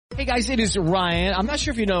Hey guys, it is Ryan. I'm not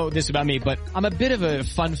sure if you know this about me, but I'm a bit of a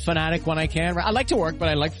fun fanatic when I can. I like to work, but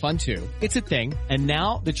I like fun too. It's a thing. And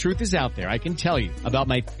now the truth is out there. I can tell you about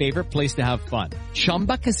my favorite place to have fun.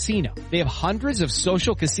 Chumba Casino. They have hundreds of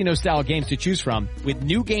social casino style games to choose from with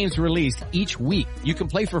new games released each week. You can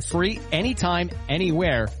play for free anytime,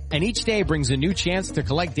 anywhere. And each day brings a new chance to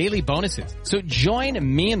collect daily bonuses. So join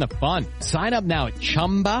me in the fun. Sign up now at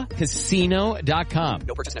ChumbaCasino.com.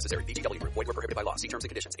 No purchase necessary. VGW Group. Void where prohibited by law. See terms and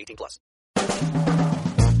conditions. 18+.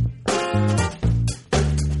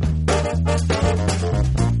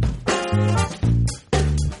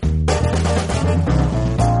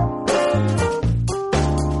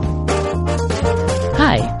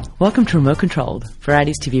 Hi, welcome to Remote Controlled,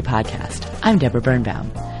 Variety's TV podcast. I'm Deborah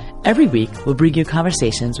Birnbaum. Every week, we'll bring you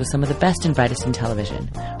conversations with some of the best and brightest in television,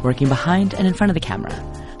 working behind and in front of the camera.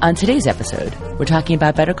 On today's episode, we're talking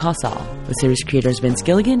about Better Call Saul with series creators Vince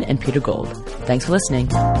Gilligan and Peter Gould. Thanks for listening.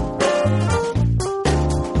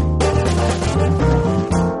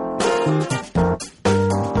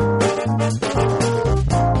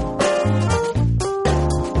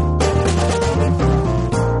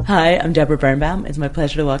 Hi, I'm Deborah Birnbaum. It's my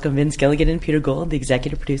pleasure to welcome Vince Gilligan and Peter Gould, the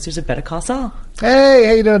executive producers of Better Call Saul. Hey,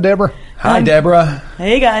 how you doing, Deborah? Hi, Deborah.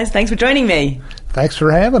 Hey, guys. Thanks for joining me. Thanks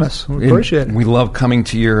for having us. We appreciate it. We love coming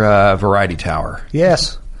to your Variety Tower.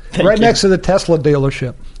 Yes. Thank you. Next to the Tesla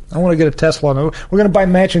dealership. I want to get a Tesla. We're going to buy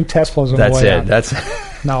matching Teslas on the way out. That's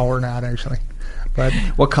No, we're not, actually. But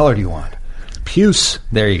What color do you want? puce,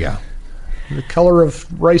 There you go. the color of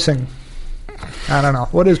racing. I don't know.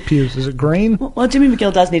 What is puce? Is it green? Well, Jimmy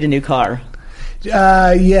McGill does need a new car.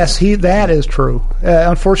 Yes, that is true.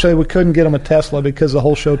 Unfortunately, we couldn't get him a Tesla because the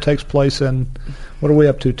whole show takes place in, what are we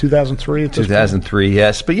up to, 2003? 2003,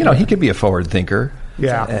 yes. But, he could be a forward thinker.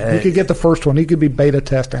 Yeah, he could get the first one. He could be beta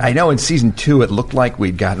testing. I know in season 2 it looked like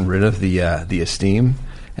we'd gotten rid of the Esteem,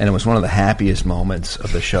 and it was one of the happiest moments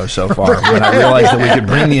of the show so far when I realized that we could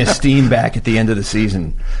bring the Esteem back at the end of the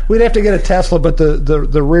season. We'd have to get a Tesla, but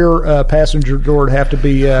the rear passenger door would have to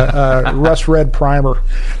be rust red primer.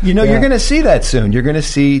 You're going to see that soon. You're going to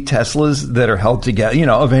see Teslas that are held together.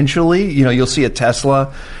 Eventually, you'll see a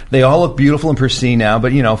Tesla. They all look beautiful and pristine now,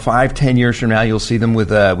 but 5-10 years from now, you'll see them with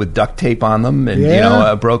duct tape on them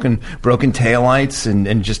and broken taillights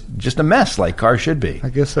and just a mess like cars should be. I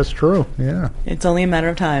guess that's true. Yeah, It's only a matter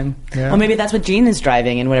of time. Yeah. Well, maybe that's what Gene is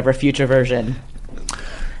driving in whatever future version.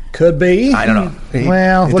 could be. I don't know.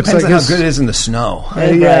 Well, it looks depends like on how good it is in the snow.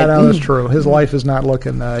 Yeah, no, that's true. His life is not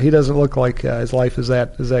looking. He doesn't look like his life is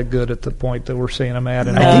that good at the point that we're seeing him at.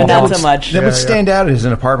 Not so much. That would stand out as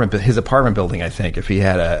his apartment building, I think, if he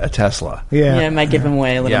had a Tesla. Yeah, it might give him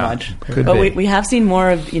away a little much. Could but be. we have seen more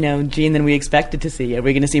of Gene than we expected to see. Are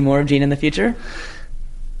we going to see more of Gene in the future?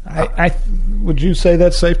 I would you say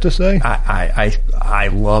that's safe to say? I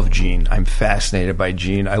love Gene. I'm fascinated by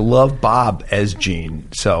Gene. I love Bob as Gene.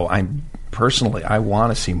 So I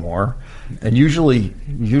want to see more. And usually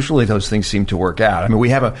those things seem to work out. I mean, we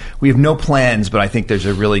have no plans, but I think there's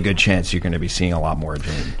a really good chance you're going to be seeing a lot more of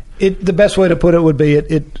Gene. The best way to put it would be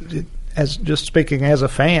it as just speaking as a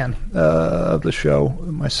fan of the show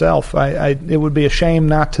myself. It would be a shame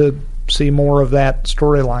not to see more of that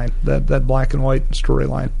storyline, that black and white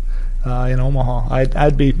storyline in Omaha.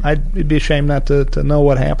 It'd be a shame not to know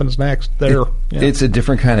what happens next there. It's a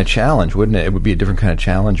different kind of challenge, wouldn't it? It would be a different kind of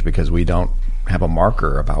challenge because we don't have a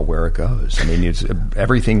marker about where it goes. I mean,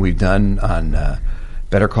 everything we've done on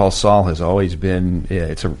Better Call Saul has always been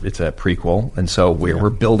it's a prequel, and so we're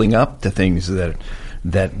building up to things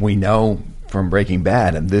that we know from Breaking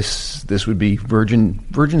Bad, and this would be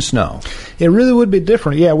virgin snow. It really would be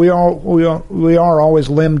different. Yeah, we are always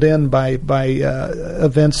limbed in by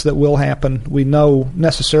events that will happen. We know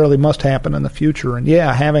necessarily must happen in the future, and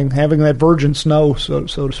having that virgin snow, so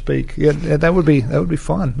to speak, that would be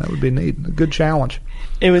fun. That would be neat. A good challenge.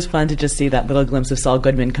 It was fun to just see that little glimpse of Saul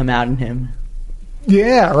Goodman come out in him.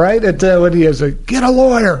 Yeah, right. When he has get a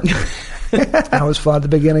lawyer. That was fun at the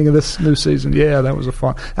beginning of this new season. Yeah, that was a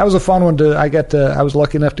fun one I was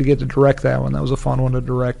lucky enough to get to direct that one. That was a fun one to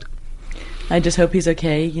direct. I just hope he's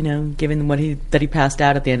okay, given that he passed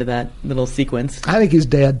out at the end of that little sequence. I think he's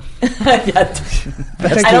dead.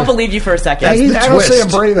 I don't believe you for a second. I don't see him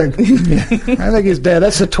breathing. I think he's dead.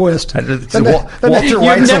 That's a twist. Walter You've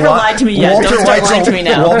White's never lied to me yet. Walter Don't start lying to me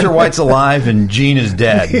now. Walter White's alive and Gene is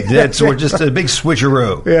dead. So we're just a big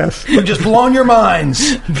switcheroo. Yes. We've just blown your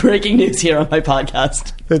minds. Breaking news here on my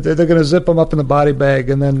podcast. They're going to zip him up in the body bag,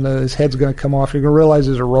 and then his head's going to come off. You're going to realize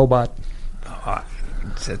he's a robot.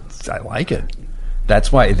 I like it.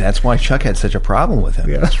 That's why Chuck had such a problem with him.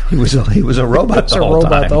 Yeah. He was a robot the whole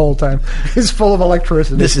time. The whole time. He's full of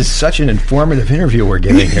electricity. This is such an informative interview we're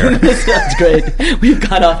giving here. That's great. We've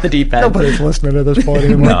gone off the deep end. Nobody's listening to this point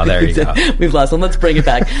anymore. No, there you go. We've lost one. Let's bring it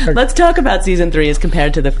back. Let's talk about season 3 as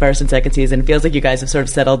compared to the first and second season. It feels like you guys have sort of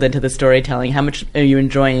settled into the storytelling. How much are you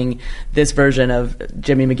enjoying this version of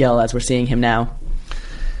Jimmy McGill as we're seeing him now?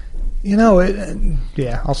 You know,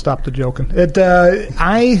 I'll stop the joking.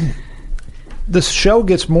 This show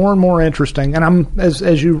gets more and more interesting, and I'm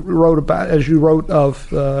as you wrote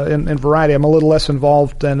of in Variety. I'm a little less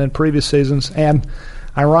involved than in previous seasons, and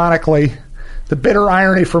ironically, the bitter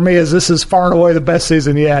irony for me is this is far and away the best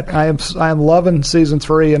season yet. I am loving season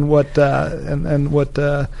 3 and what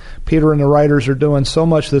Peter and the writers are doing so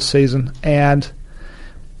much this season,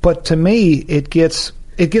 but to me it gets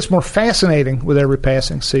more fascinating with every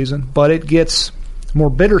passing season, but it gets more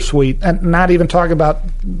bittersweet, and not even talking about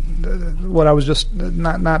what I was just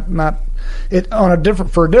not it on a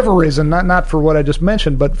different reason, not for what I just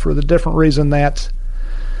mentioned, but for the different reason that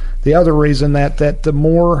the other reason that the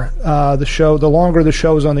more the longer the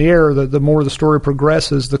show's on the air, the more the story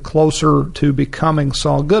progresses, the closer to becoming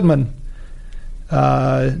Saul Goodman,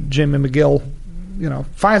 Jimmy McGill,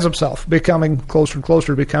 finds himself becoming closer and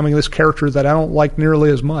closer to becoming this character that I don't like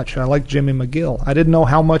nearly as much. I like Jimmy McGill. I didn't know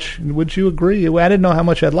how much. Would you agree? I didn't know how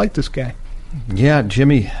much I'd like this guy. Yeah,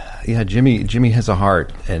 Jimmy has a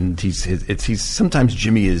heart, and he's sometimes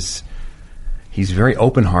Jimmy is. He's very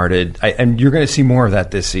open-hearted, and you're going to see more of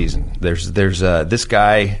that this season. There's this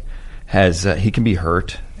guy has he can be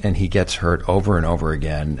hurt, and he gets hurt over and over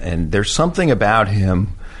again, and there's something about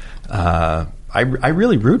him. I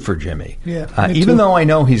really root for Jimmy. Yeah, even though I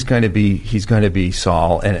know he's going to be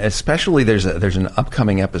Saul, and especially there's an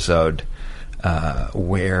upcoming episode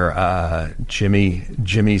where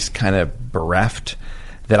Jimmy's kind of bereft.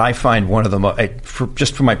 That I find one of the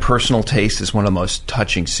just for my personal taste is one of the most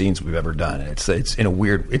touching scenes we've ever done. It's in a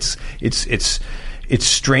weird it's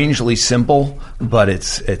strangely simple, but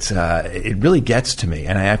it really gets to me,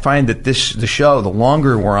 and I find that the show, the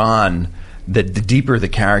longer we're on, the deeper the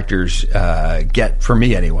characters get, for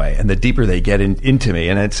me anyway, and the deeper they get into me,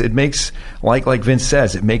 and it makes like Vince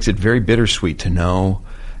says, it makes it very bittersweet to know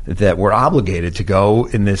that we're obligated to go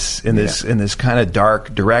in this kind of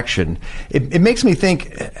dark direction. It makes me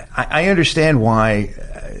think. I understand why.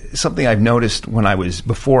 Something I've noticed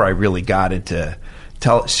before I really got into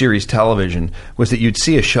series television was that you'd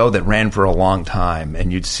see a show that ran for a long time,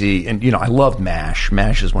 and you'd see, and I loved MASH.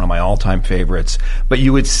 MASH is one of my all-time favorites. But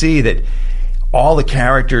you would see that all the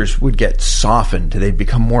characters would get softened. They'd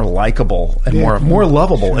become more likable and more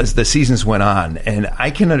lovable as the seasons went on. And I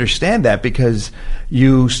can understand that because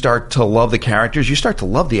you start to love the characters. You start to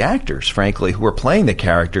love the actors, frankly, who are playing the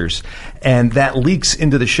characters. And that leaks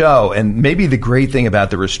into the show. And maybe the great thing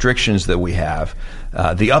about the restrictions that we have,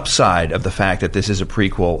 the upside of the fact that this is a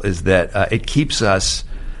prequel, is that it keeps us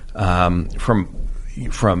from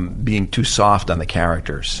being too soft on the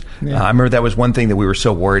characters. I remember that was one thing that we were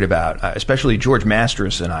so worried about, especially George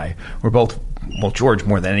Mastras and I were both, George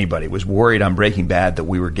more than anybody, was worried on Breaking Bad that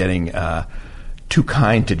we were getting too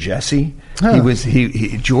kind to Jesse. Huh.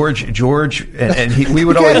 George, and we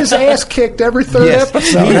would always get his ass kicked every third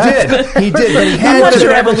episode. He did, but he had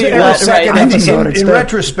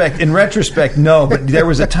in retrospect, no. But there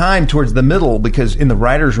was a time towards the middle, because in the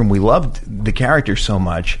writers' room we loved the character so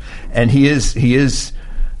much, and he has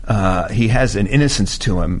an innocence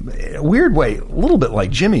to him, a weird way, a little bit like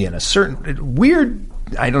Jimmy in a certain weird.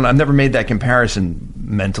 I don't know. I've never made that comparison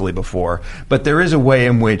mentally before, but there is a way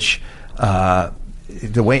in which.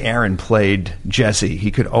 The way Aaron played Jesse,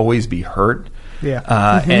 he could always be hurt.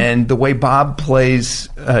 And the way Bob plays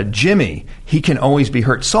Jimmy, he can always be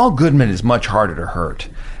hurt. Saul Goodman is much harder to hurt.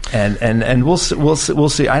 And we'll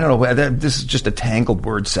see. I don't know. This is just a tangled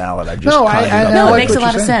word salad. It makes a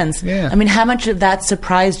lot of sense. Yeah. I mean, how much of that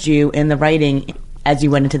surprised you in the writing as you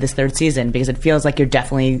went into this third season? Because it feels like you're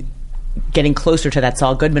definitely getting closer to that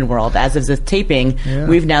Saul Goodman world. As of the taping,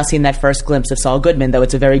 we've now seen that first glimpse of Saul Goodman, though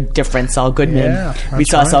it's a very different Saul Goodman. We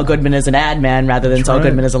saw Saul Goodman as an ad man rather than Saul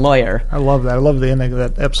Goodman as a lawyer. I love that. I love the ending of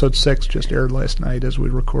that. Episode 6 just aired last night as we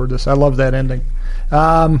record this. I love that ending.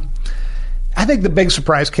 I think the big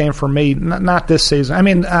surprise came for me, not this season. I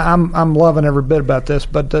mean, I'm loving every bit about this,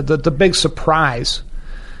 but the big surprise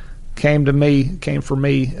came for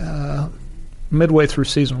me midway through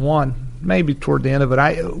season 1. Maybe toward the end of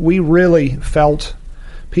it, we really felt,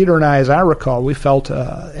 Peter and I, as I recall, we felt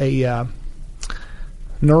a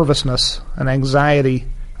nervousness, an anxiety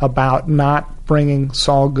about not bringing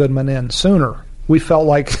Saul Goodman in sooner. We felt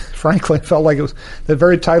like it was the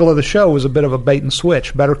very title of the show was a bit of a bait and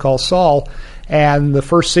switch, Better Call Saul, And the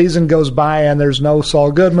first season goes by and there's no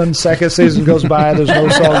Saul Goodman. Second season goes by and there's no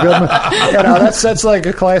Saul Goodman. That's like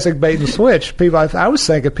a classic bait and switch. People, I was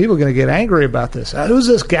thinking people are going to get angry about this. Who's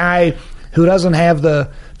this guy who doesn't have the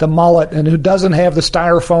mullet and who doesn't have the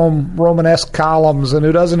styrofoam Romanesque columns and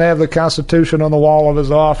who doesn't have the Constitution on the wall of his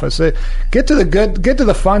office? Get to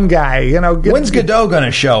the fun guy. When's Godot going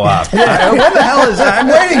to show up? When the hell is that? I'm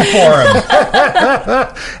waiting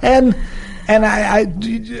for him. And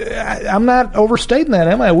I'm not overstating that,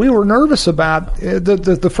 am I? We were nervous about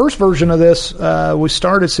the first version of this. We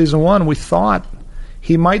started season 1. We thought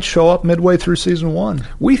he might show up midway through season 1.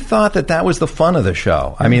 We thought that was the fun of the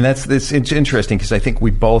show. I mean, it's interesting because I think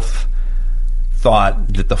we both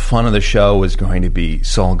thought that the fun of the show was going to be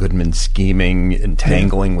Saul Goodman scheming and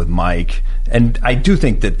tangling with Mike. And I do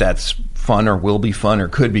think that that's fun or will be fun or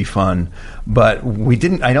could be fun. But we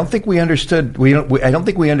didn't. I don't think we understood. I don't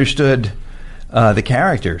think we understood the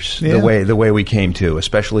characters the way we came to,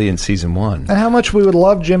 especially in season 1. And how much we would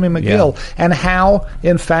love Jimmy McGill, and how,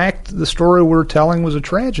 in fact, the story we were telling was a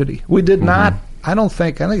tragedy. We did not, I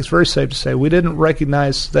think it's very safe to say, we didn't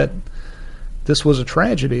recognize that this was a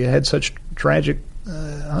tragedy. It had such tragic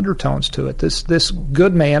undertones to it. This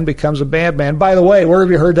good man becomes a bad man. By the way, where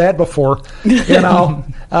have you heard that before? With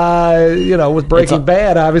Breaking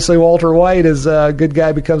Bad, obviously Walter White is a good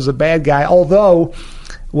guy becomes a bad guy, although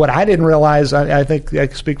what I didn't realize, I think I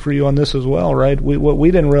can speak for you on this as well, right? What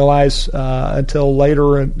we didn't realize until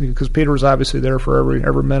later, because Peter was obviously there for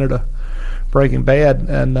every minute of Breaking Bad,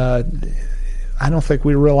 and I don't think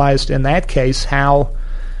we realized in that case how,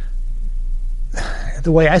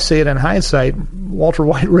 the way I see it in hindsight, Walter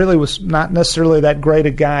White really was not necessarily that great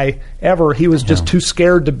a guy ever. He was just too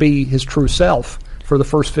scared to be his true self for the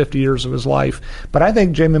first 50 years of his life. But I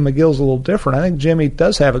think Jimmy McGill's a little different. I think Jimmy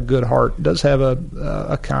does have a good heart, does have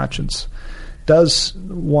a conscience, does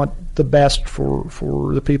want the best for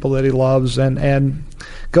the people that he loves, and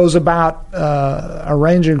goes about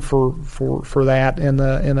arranging for that in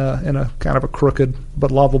a kind of a crooked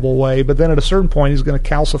but lovable way. But then at a certain point, he's going to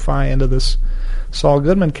calcify into this Saul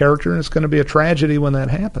Goodman character, and it's going to be a tragedy when that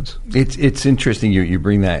happens. It's interesting you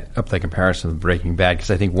bring that up, that comparison with Breaking Bad,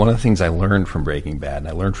 because I think one of the things I learned from Breaking Bad, and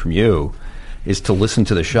I learned from you, is to listen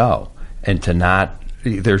to the show and to not.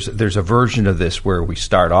 There's a version of this where we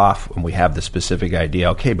start off and we have the specific idea.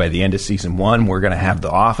 Okay, by the end of season 1, we're going to have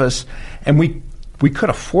The Office, and we could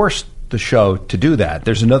have forced the show to do that.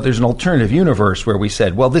 There's an alternative universe where we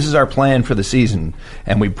said, well, this is our plan for the season,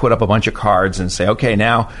 and we put up a bunch of cards and say, okay,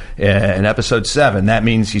 now in episode 7, that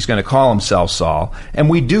means he's going to call himself Saul, and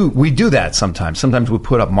we do that sometimes. Sometimes we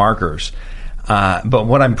put up markers, but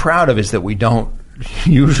what I'm proud of is that we don't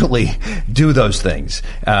usually do those things.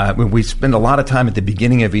 We spend a lot of time at the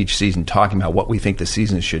beginning of each season talking about what we think the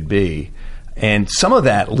season should be, and some of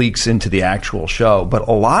that leaks into the actual show, but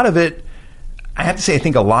a lot of it, I have to say, I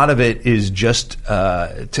think a lot of it is just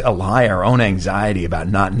to allay our own anxiety about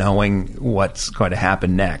not knowing what's going to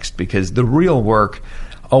happen next, because the real work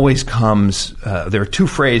always comes. There are two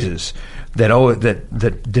phrases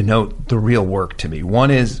that denote the real work to me. One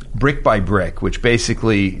is brick by brick, which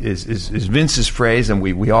basically is Vince's phrase, and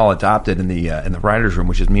we all adopted in the writers' room,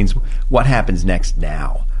 which means what happens next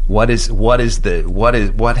now. What happens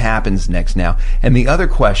next now? And the other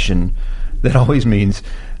question that always means.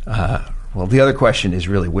 Well, the other question is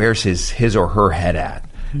really, where's his or her head at?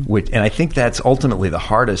 And I think that's ultimately the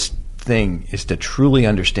hardest thing, is to truly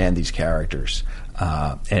understand these characters.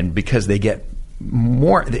 And because they get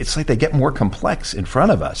more, it's like they get more complex in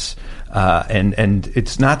front of us. And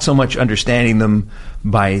it's not so much understanding them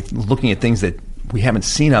by looking at things that we haven't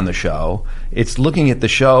seen on the show. It's looking at the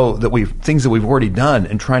show things that we've already done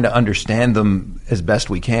and trying to understand them as best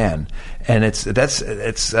we can. And it's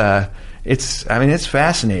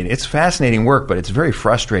fascinating. It's fascinating work, but it's very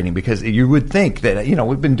frustrating, because you would think that,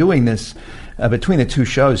 we've been doing this between the two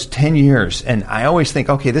shows 10 years, and I always think,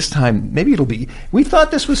 okay, this time maybe it'll be. We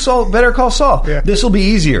thought this was Better Call Saul. Yeah. This will be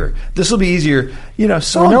easier. Saul. We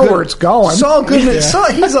know where it's going. Saul Goodman. Yeah.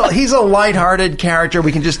 Saul, he's a lighthearted character.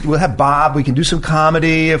 We'll have Bob. We can do some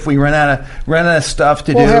comedy if we run out of stuff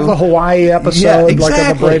to do. We'll have the Hawaii episode, exactly. Like in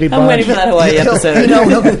the Brady Bunch. I'm waiting for that Hawaii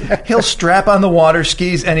episode. He'll strap on the water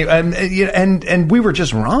skis, and we were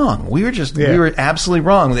just wrong. We were absolutely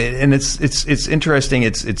wrong. And it's interesting.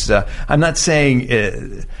 I'm not saying.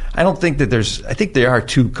 I don't think that I think there are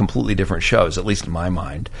two completely different shows, at least in my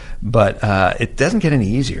mind. But it doesn't get any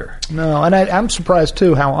easier. No, and I'm surprised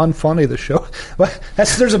too how unfunny the show.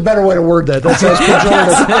 There's a better way to word that. That's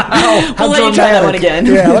pejorative. We'll let you try that one again.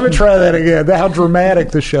 Yeah, let me try that again. How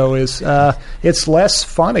dramatic the show is. It's less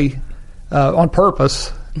funny on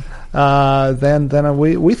purpose. then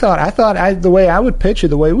we thought the way I would pitch it,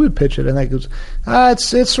 the way we would pitch it, I think it was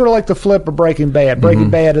it's sort of like the flip of Breaking Bad. Breaking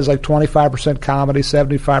Bad is like 25% comedy,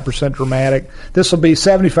 75% dramatic. This will be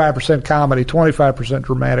 75% comedy, 25%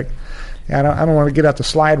 dramatic. I don't want to get out the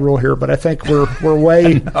slide rule here, but I think we're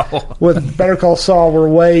way with Better Call Saul.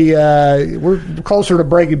 We're closer to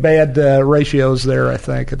Breaking Bad ratios there. I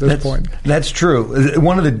think at this point. That's true.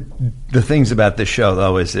 One of the things about this show,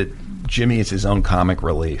 though, is that Jimmy is his own comic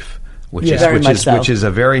relief, which is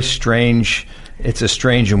a very strange. It's a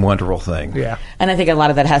strange and wonderful thing. Yeah, and I think a lot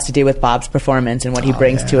of that has to do with Bob's performance and what he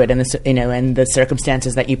brings to it, and and the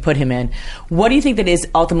circumstances that you put him in. What do you think that is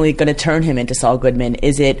ultimately going to turn him into Saul Goodman?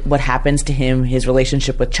 Is it what happens to him, his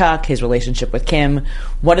relationship with Chuck, his relationship with Kim?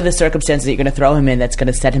 What are the circumstances that you're going to throw him in that's going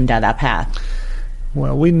to set him down that path?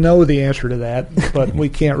 Well, we know the answer to that, but we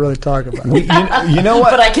can't really talk about it. You know what?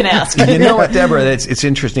 But I can ask. You know what, Deborah? It's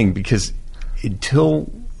interesting because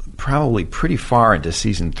until probably pretty far into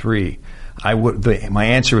season 3. My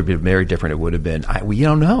answer would be very different. It would have been, we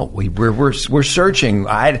don't know. We're searching.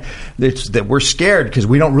 That we're scared because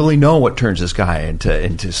we don't really know what turns this guy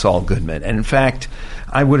into Saul Goodman. And in fact,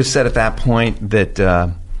 I would have said at that point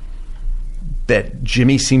that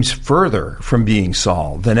Jimmy seems further from being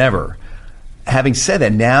Saul than ever. Having said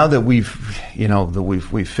that, now that we've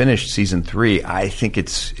finished season 3, I think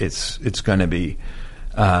it's going to be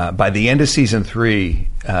by the end of season 3,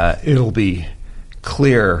 it'll be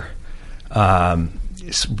clear.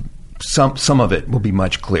 Some of it will be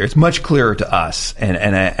much clearer. It's much clearer to us. And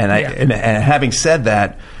having said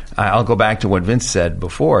that, I'll go back to what Vince said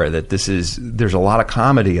before, that there's a lot of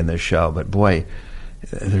comedy in this show, but boy,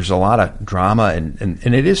 there's a lot of drama and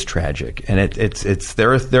it is tragic. And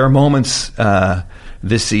there are moments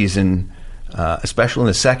this season, especially in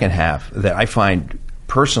the second half, that I find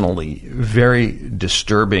personally very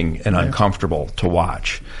disturbing and uncomfortable to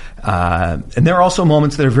watch. And there are also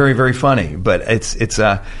moments that are very, very funny, but it's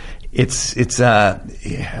all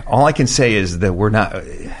I can say is that we're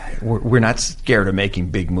not scared of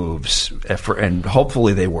making big moves, and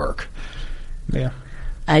hopefully they work. Yeah,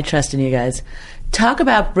 I trust in you guys. Talk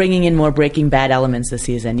about bringing in more Breaking Bad elements this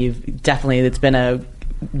season. It's been a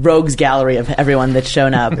rogues gallery of everyone that's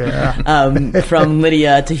shown up, from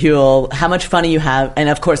Lydia to Huell. How much fun are you have, and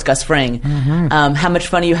of course Gus Fring. How much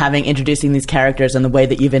fun are you having introducing these characters and the way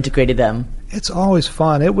that you've integrated them? It's always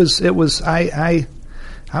fun. It was. I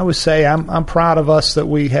would say I'm proud of us that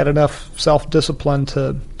we had enough self-discipline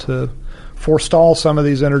to forestall some of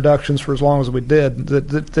these introductions for as long as we did.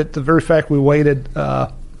 The very fact we waited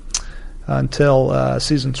until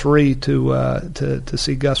season 3 to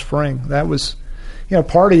see Gus Fring, that was.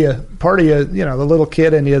 Part of you, the little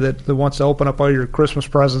kid in you that wants to open up all your Christmas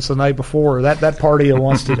presents the night before. That part of you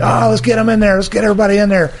wants to. Let's get him in there. Let's get everybody in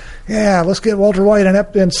there. Yeah, let's get Walter White in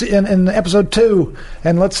episode 2,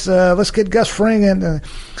 and let's get Gus Fring in.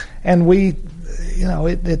 And we,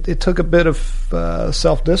 it took a bit of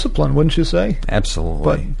self-discipline, wouldn't you say?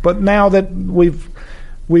 Absolutely. But now that we're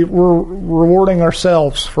rewarding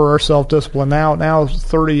ourselves for our self-discipline. Now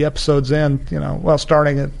 30 episodes in,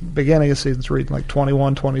 starting at the beginning of season 3, like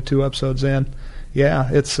 21, 22 episodes in. Yeah,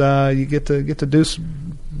 it's you get to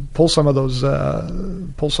pull some of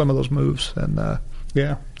those moves, and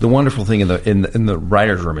yeah. The wonderful thing in the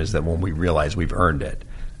writers' room is that when we realize we've earned it,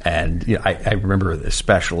 and I remember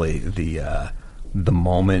especially the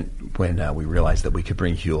moment when we realized that we could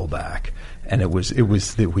bring Huell back. And it was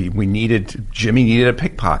that Jimmy needed a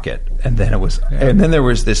pickpocket, and then and then there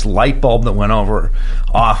was this light bulb that went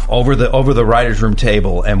off over the writers' room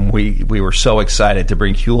table, and we were so excited to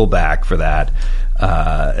bring Huell back for that.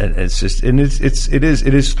 And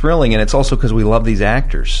it is thrilling, and it's also because we love these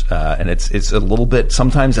actors, and it's a little bit.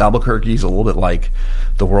 Sometimes Albuquerque's a little bit like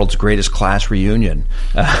the world's greatest class reunion.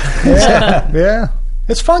 Yeah.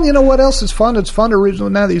 It's fun. You know what else is fun? It's fun to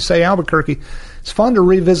now that you say Albuquerque, it's fun to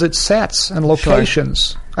revisit sets and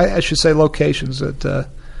locations. Sure. I should say locations that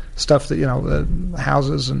stuff that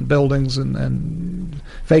houses and buildings and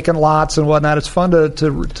vacant lots and whatnot. It's fun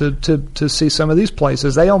to see some of these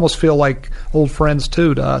places. They almost feel like old friends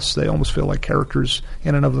too to us. They almost feel like characters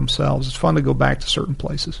in and of themselves. It's fun to go back to certain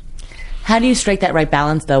places. How do you strike that right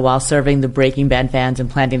balance, though, while serving the Breaking Bad fans and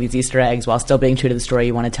planting these Easter eggs while still being true to the story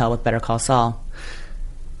you want to tell with Better Call Saul?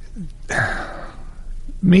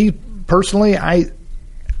 Me personally, I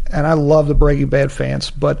love the Breaking Bad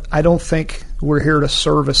fans, but I don't think we're here to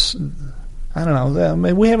service. I don't know. I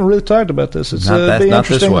mean, we haven't really talked about this. It's not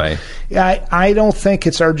this way. I don't think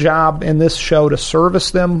it's our job in this show to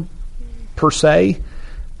service them per se.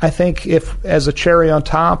 I think if, as a cherry on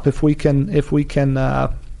top, if we can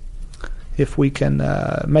if we can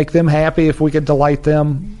make them happy, if we can delight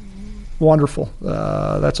them, wonderful.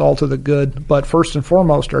 That's all to the good. But first and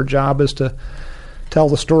foremost, our job is to tell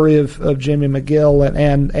the story of Jimmy McGill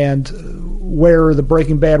and where the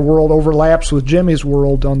Breaking Bad world overlaps with Jimmy's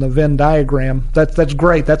world on the Venn diagram. That's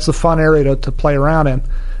great. That's the fun area to play around in.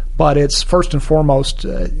 But it's first and foremost,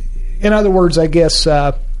 in other words, I guess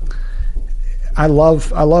I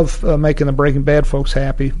love making the Breaking Bad folks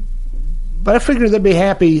happy. But I figured they'd be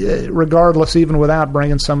happy regardless, even without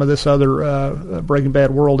bringing some of this other Breaking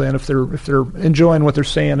Bad world in. If they're enjoying what they're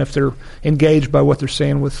seeing, if they're engaged by what they're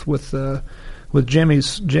seeing with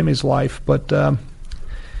Jimmy's life. But a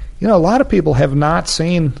lot of people have not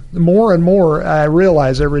seen, more and more. I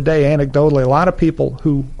realize every day, anecdotally, a lot of people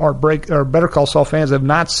who are Better Call Saul fans have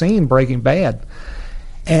not seen Breaking Bad,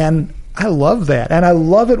 and I love that, and I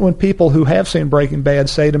love it when people who have seen Breaking Bad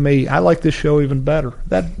say to me, "I like this show even better."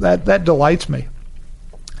 That delights me.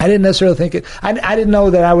 I didn't necessarily think it. I didn't know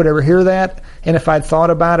that I would ever hear that, and if I'd thought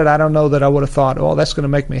about it, I don't know that I would have thought, "Oh, that's going to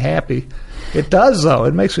make me happy." It does, though.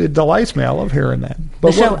 It delights me. I love hearing that.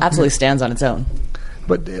 But the show absolutely stands on its own.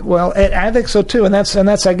 But I think so too, and that's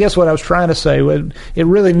I guess what I was trying to say. It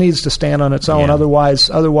really needs to stand on its own. Yeah.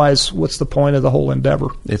 Otherwise, what's the point of the whole endeavor?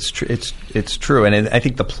 It's true, and I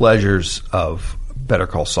think the pleasures of Better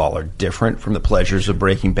Call Saul are different from the pleasures of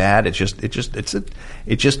Breaking Bad. It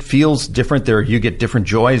just feels different. You get different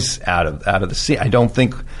joys out of the scene. I don't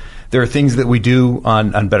think there are things that we do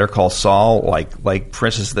on Better Call Saul, like for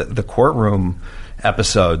instance the courtroom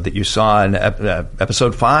episode that you saw in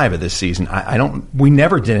episode 5 of this season. We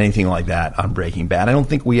never did anything like that on Breaking Bad. I don't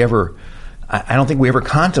think we ever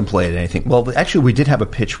contemplated anything. Well, actually, we did have a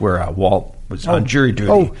pitch where Walt was on jury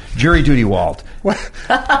duty. Jury duty, Walt. God,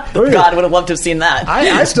 I would have loved to have seen that.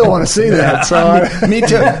 I still want to see that. So me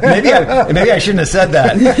too. Maybe I shouldn't have said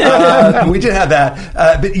that. We did have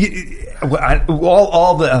that, but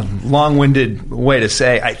all the long-winded way to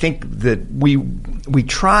say, I think that we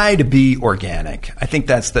try to be organic. I think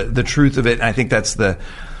that's the truth of it. And I think that's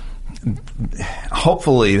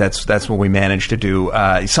hopefully that's what we manage to do.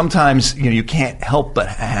 Sometimes you can't help but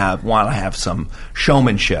want to have some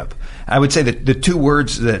showmanship. I would say that the two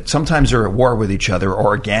words that sometimes are at war with each other are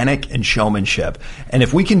organic and showmanship. And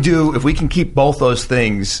if we can keep both those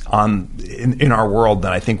things in our world,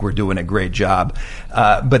 then I think we're doing a great job.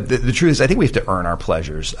 But the truth is, I think we have to earn our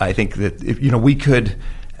pleasures. I think that we could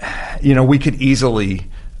easily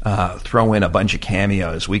throw in a bunch of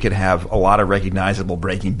cameos. We could have a lot of recognizable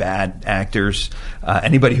Breaking Bad actors.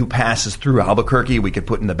 Anybody who passes through Albuquerque, we could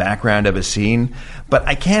put in the background of a scene. But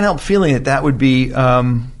I can't help feeling that would be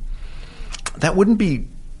that wouldn't be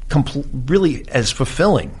really as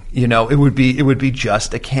fulfilling. It would be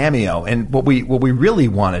just a cameo. And what we really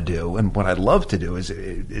want to do, and what I'd love to do,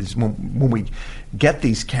 is when we get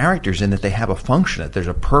these characters in, that they have a function, that there's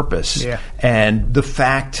a purpose, and the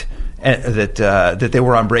fact that they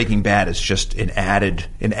were on Breaking Bad is just an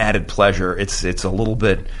added pleasure. It's a little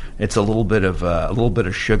bit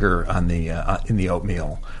of sugar in the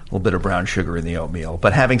oatmeal, a little bit of brown sugar in the oatmeal.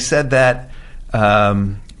 But having said that,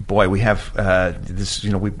 boy, we have this.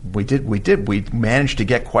 We managed to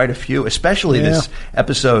get quite a few, especially this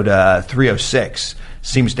episode 306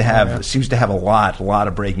 seems to have a lot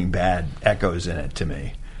of Breaking Bad echoes in it to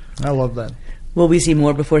me. I love that. Will we see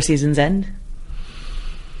more before season's end?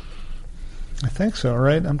 I think so,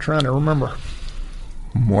 right? I'm trying to remember.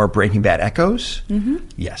 More Breaking Bad echoes? Mm-hmm.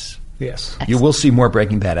 Yes. Excellent. You will see more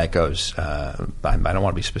Breaking Bad echoes. I don't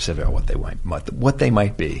want to be specific on what they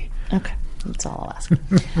might be. Okay, that's all I'll ask.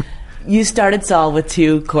 You started Saul with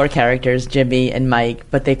two core characters, Jimmy and Mike,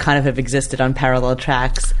 but they kind of have existed on parallel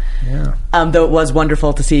tracks. Yeah. Though it was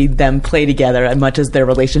wonderful to see them play together, as much as their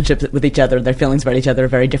relationships with each other, their feelings about each other are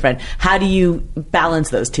very different. How do you balance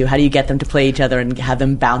those two? How do you get them to play each other and have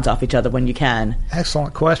them bounce off each other when you can?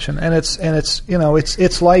 Excellent question. And it's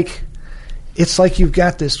like you've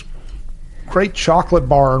got this great chocolate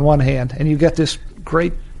bar in one hand, and you've got this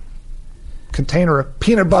great container of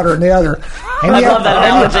peanut butter in the other. And I love that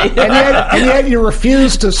analogy. and yet you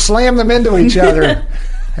refuse to slam them into each other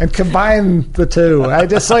and combine the two. Why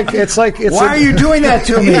are you doing that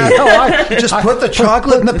to me? Just put the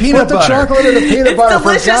chocolate in the peanut butter. Put the chocolate in the peanut butter.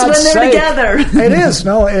 It's delicious for God's when they're sake. together. It is.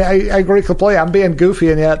 No, I agree completely. I'm being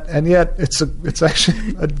goofy, and yet it's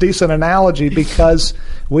actually a decent analogy, because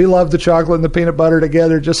we love the chocolate and the peanut butter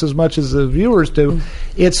together just as much as the viewers do.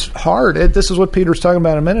 It's hard. This is what Peter was talking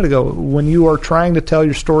about a minute ago. When you are trying to tell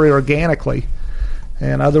your story organically,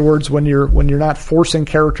 in other words, when you're not forcing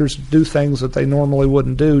characters to do things that they normally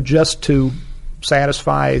wouldn't do just to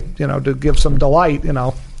satisfy, to give some delight, in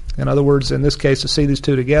other words, in this case, to see these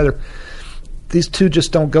two together, these two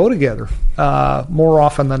just don't go together more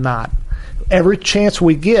often than not. Every chance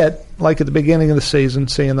we get, like at the beginning of the season,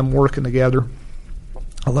 seeing them working together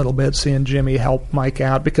a little bit, seeing Jimmy help Mike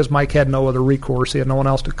out because Mike had no other recourse. He had no one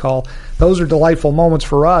else to call. Those are delightful moments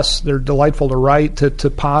for us. They're delightful to write, to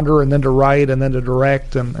ponder, and then to write, and then to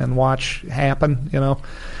direct and watch happen,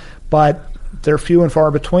 But they're few and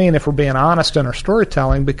far between if we're being honest in our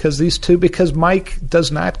storytelling because Mike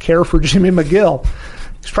does not care for Jimmy McGill.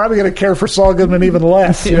 He's probably going to care for Saul Goodman even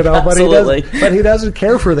less, but he doesn't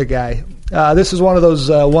care for the guy. This is one of those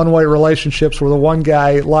one-way relationships where the one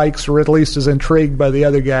guy likes or at least is intrigued by the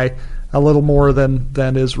other guy a little more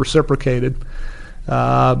than is reciprocated.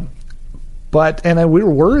 But we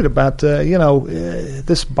were worried about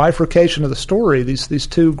this bifurcation of the story. These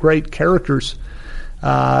two great characters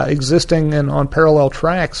existing on parallel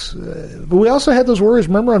tracks. But we also had those worries.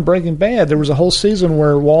 Remember on Breaking Bad, there was a whole season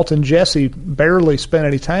where Walt and Jesse barely spent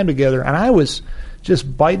any time together, and I was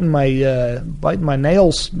just biting my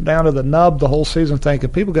nails down to the nub the whole season, thinking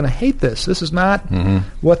people are going to hate this. This is not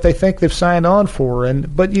what they think they've signed on for.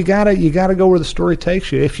 But you gotta go where the story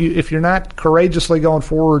takes you. If you're not courageously going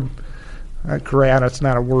forward. It's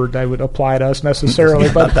not a word I would apply to us necessarily,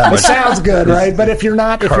 but it sounds good, right? But if you're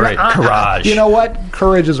not, courage. You know what?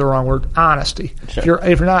 Courage is the wrong word. Honesty. Sure.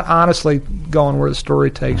 If you're not honestly going where the story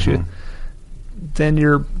takes you, then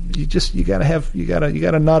you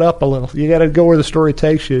gotta nut up a little. You gotta go where the story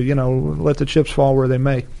takes you. Let the chips fall where they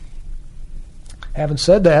may. Having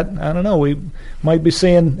said that, I don't know. We might be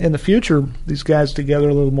seeing in the future these guys together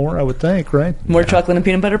a little more, I would think, right? More chocolate and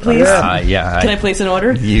peanut butter, please? Yeah. Can I place an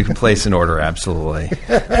order? You can place an order, absolutely.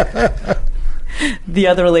 The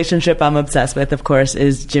other relationship I'm obsessed with, of course,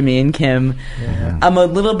 is Jimmy and Kim. Yeah. I'm a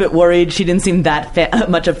little bit worried. She didn't seem that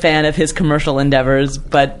much a fan of his commercial endeavors,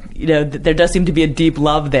 but there does seem to be a deep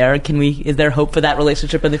love there. Is there hope for that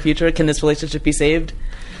relationship in the future? Can this relationship be saved?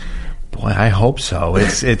 Boy, I hope so.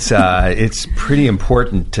 It's pretty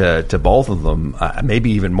important to both of them.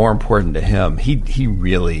 Maybe even more important to him. He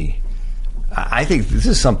really. I think this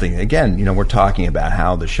is something. Again, we're talking about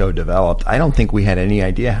how the show developed. I don't think we had any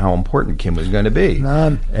idea how important Kim was going to be.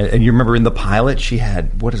 None. And you remember in the pilot, she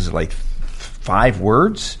had 5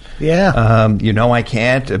 words. Yeah. I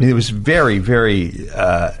can't. I mean, it was very, very.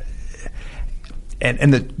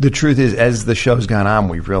 And the truth is, as the show's gone on,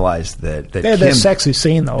 we've realized that Kim, that sexy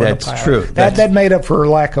scene, though. That's true. That made up for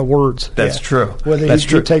lack of words. That's true. Whether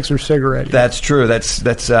he takes her cigarette. That's true. That's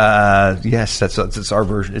yes. That's our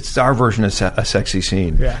version. It's our version of a sexy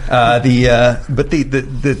scene. Yeah. But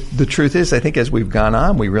the truth is, I think as we've gone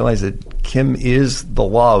on, we realize that Kim is the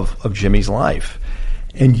love of Jimmy's life,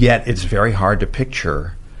 and yet it's very hard to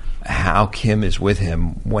picture how Kim is with him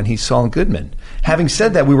when he's Saul Goodman. Having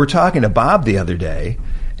said that, we were talking to Bob the other day,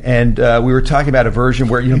 and we were talking about a version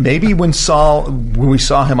where maybe when we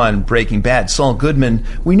saw him on Breaking Bad, Saul Goodman,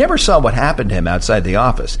 we never saw what happened to him outside the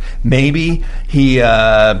office. Maybe he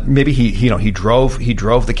drove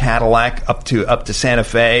the Cadillac up to Santa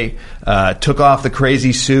Fe, took off the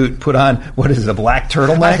crazy suit, put on a black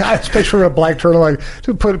turtleneck. I was picturing a black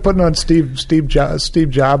turtleneck, putting on Steve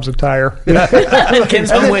Jobs attire. Kim's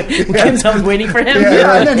home waiting for him.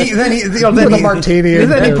 Yeah, and then he with a martini.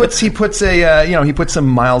 And then he puts some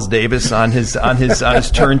Miles Davis on his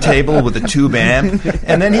turntable with a tube amp,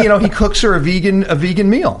 and then he cooks her a vegan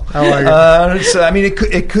meal. I like it. So I mean,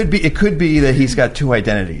 it could be that he's got two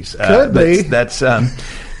identities. Could be. That's.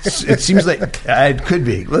 It seems like it could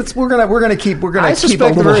be. We're gonna keep a little hope. I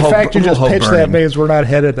suspect the very fact you just pitched that means we're not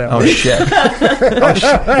headed that way. Shit!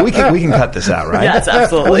 We can cut this out, right? Yes,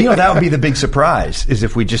 absolutely. Well, that would be the big surprise is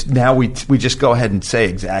if we just go ahead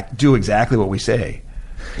and do exactly what we say.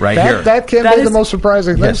 Right here. That can be the most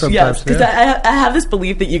surprising thing sometimes. Yes, because I have this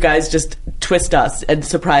belief that you guys just twist us and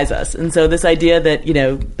surprise us. And so this idea that,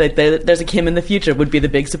 that there's a Kim in the future would be the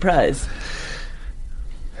big surprise.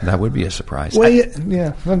 That would be a surprise. Well,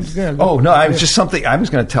 yeah. Oh no! I was just something. I was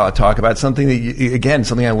going to talk about something that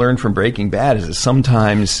something I learned from Breaking Bad is that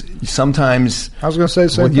sometimes. I was going to say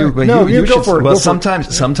something. You go for it. Well,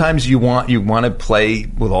 sometimes you want to play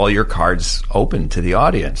with all your cards open to the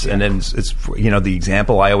audience, and then it's the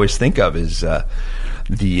example I always think of is.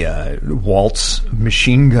 The Walt's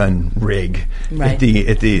machine gun rig right.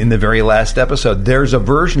 in the very last episode. There's a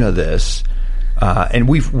version of this. And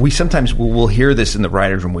we sometimes we'll hear this in the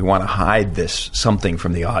writers' room. We want to hide something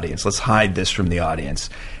from the audience. Let's hide this from the audience.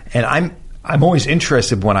 And I'm always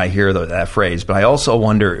interested when I hear that phrase, but I also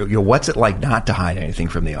wonder, what's it like not to hide anything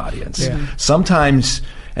from the audience? Yeah. Sometimes,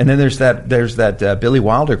 and then there's that Billy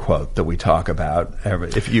Wilder quote that we talk about.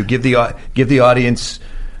 If you give the audience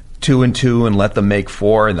 2 and 2 and let them make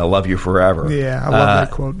 4 and they'll love you forever. Yeah, I love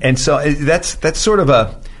that quote. And so that's sort of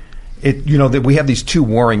that we have these two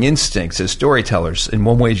warring instincts as storytellers. In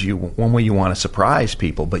one way you want to surprise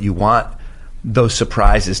people, but you want those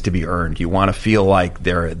surprises to be earned. You want to feel like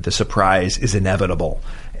the surprise is inevitable.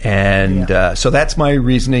 And so that's my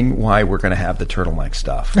reasoning why we're going to have the turtleneck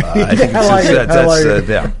stuff. I think I like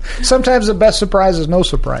it. Sometimes the best surprise is no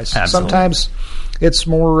surprise. Absolutely. Sometimes it's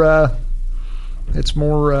more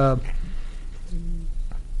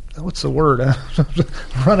what's the word?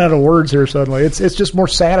 Run out of words here suddenly. It's just more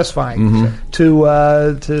satisfying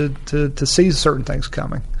to see certain things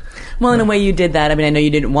coming. Well, in a way, you did that. I mean, I know you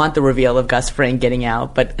didn't want the reveal of Gus Fring getting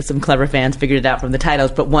out, but some clever fans figured it out from the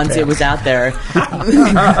titles. But once it was out there,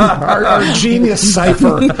 our genius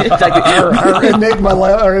cipher, exactly. our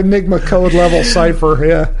Enigma code level cipher.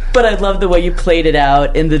 Yeah. But I love the way you played it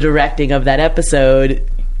out in the directing of that episode,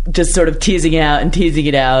 just sort of teasing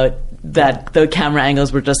it out. That the camera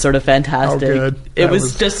angles were just sort of fantastic. Oh, good. It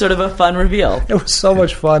was just sort of a fun reveal. It was so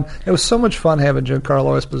much fun. It was so much fun having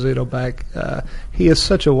Giancarlo Esposito back. He is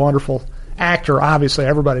such a wonderful actor. Obviously,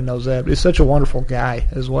 everybody knows that. But he's such a wonderful guy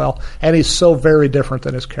as well, and he's so very different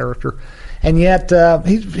than his character. And yet,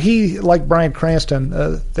 he like Bryan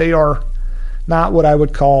Cranston, they are not what I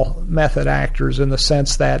would call method actors in the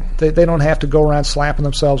sense that they don't have to go around slapping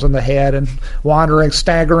themselves in the head and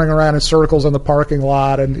staggering around in circles in the parking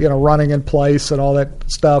lot and running in place and all that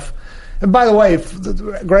stuff. And by the way, if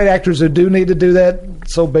great actors who do need to do that,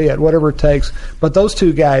 so be it, whatever it takes. But those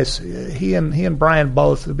two guys, he and Brian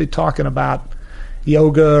both, would be talking about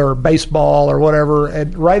yoga or baseball or whatever,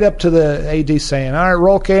 and right up to the AD saying, "All right,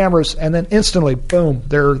 roll cameras," and then instantly, boom,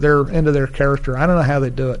 they're into their character. I don't know how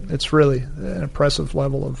they do it. It's really an impressive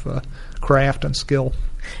level of craft and skill.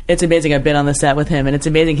 It's amazing. I've been on the set with him, and it's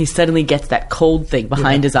amazing. He suddenly gets that cold thing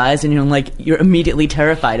behind his eyes, and you're immediately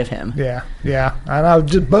terrified of him. Yeah. I know.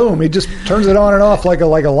 Just boom, he just turns it on and off like a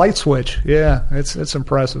light switch. Yeah, it's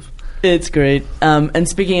impressive. It's great. And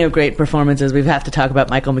speaking of great performances, we have to talk about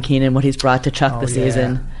Michael McKean and what he's brought to Chuck this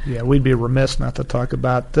season. Yeah, we'd be remiss not to talk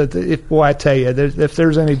about that. I tell you, if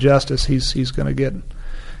there's any justice, he's going to get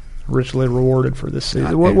richly rewarded for this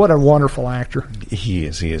season. What a wonderful actor. He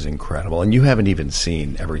is incredible. And you haven't even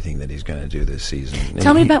seen everything that he's going to do this season.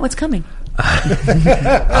 Tell me about what's coming.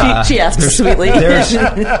 She asks sweetly.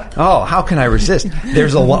 How can I resist?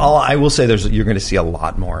 There's a lot. I will say you're going to see a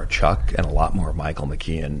lot more Chuck and a lot more Michael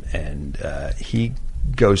McKean, and he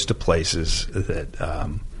goes to places that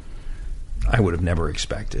I would have never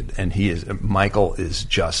expected. And Michael is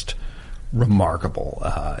just remarkable.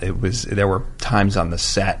 There were times on the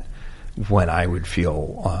set when I would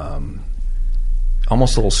feel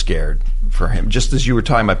almost a little scared for him, just as you were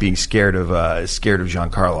talking about being scared of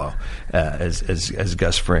Giancarlo as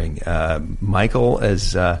Gus Fring. Michael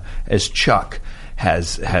as Chuck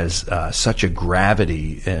has such a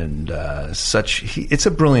gravity and it's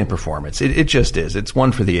a brilliant performance. It just is. It's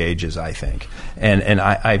one for the ages, I think. And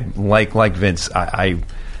I like Vince.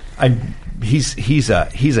 He's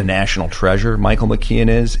a national treasure. Michael McKean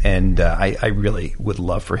is, and I really would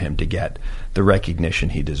love for him to get the recognition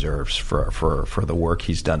he deserves for the work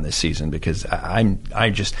he's done this season. Because having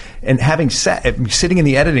sitting in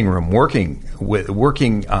the editing room working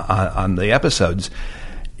on the episodes,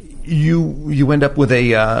 you end up with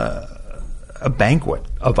a banquet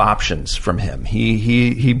of options from him.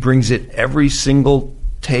 He brings it every single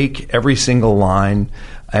take, every single line,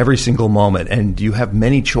 every single moment, and you have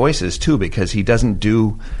many choices too, because he doesn't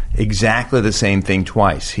do exactly the same thing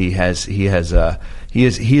twice. He is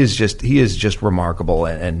just remarkable,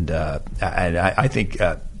 and I think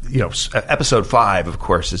episode 5, of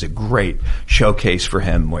course, is a great showcase for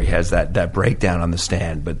him, where he has that breakdown on the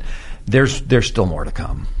stand. But there's still more to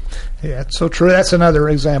come. Yeah, it's so true. That's another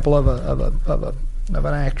example of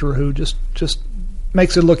an actor who just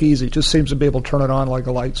makes it look easy. Just seems to be able to turn it on like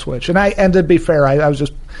a light switch. And to be fair, I was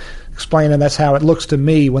just explaining that's how it looks to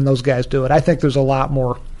me when those guys do it. I think there's a lot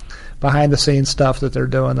more behind the scenes stuff that they're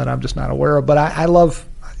doing that I'm just not aware of. But I love,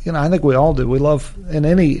 I think we all do. We love in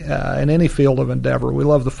any field of endeavor. We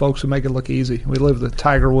love the folks who make it look easy. We love the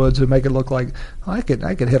Tiger Woods who make it look like I could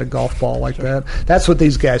hit a golf ball like that. That's what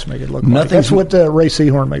these guys make it look like. That's what Ray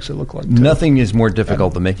Seahorn makes it look like too. Nothing is more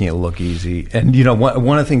difficult than making it look easy. And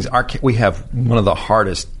one of the things we have one of the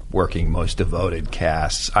hardest working, most devoted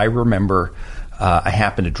casts. I remember I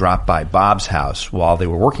happened to drop by Bob's house while they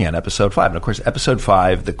were working on episode 5. And of course, episode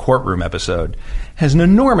 5, the courtroom episode, has an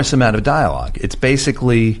enormous amount of dialogue. It's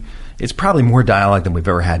basically it's probably more dialogue than we've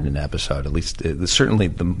ever had in an episode. At least, certainly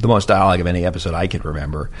the most dialogue of any episode I can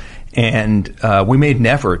remember. And we made an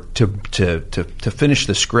effort to finish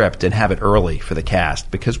the script and have it early for the cast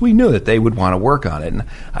because we knew that they would want to work on it. And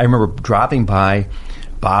I remember dropping by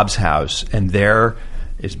Bob's house, and there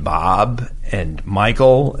is Bob and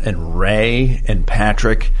Michael and Ray and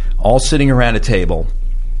Patrick all sitting around a table,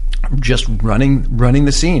 just running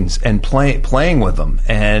the scenes and playing with them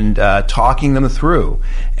and talking them through.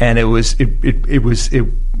 And it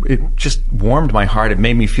just warmed my heart. It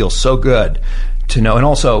made me feel so good to know, and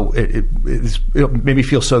also it made me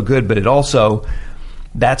feel so good. But it also,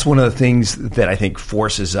 that's one of the things that I think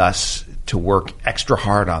forces us to work extra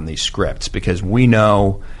hard on these scripts, because we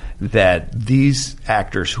know that these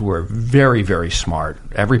actors who are very, very smart,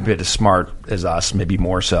 every bit as smart as us, maybe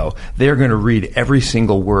more so, they're going to read every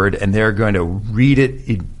single word, and they're going to read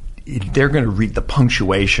it. They're going to read the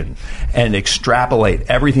punctuation and extrapolate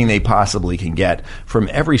everything they possibly can get from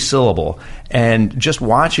every syllable. And just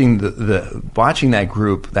watching watching that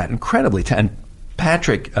group, that incredibly talented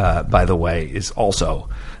Patrick, by the way, is also.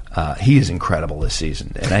 He is incredible this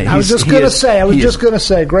season. And I was just going to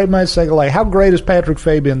say, great minds think alike. How great is Patrick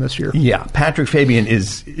Fabian this year? Yeah, Patrick Fabian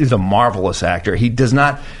is a marvelous actor. He does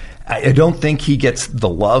not. I don't think he gets the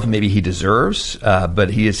love maybe he deserves, but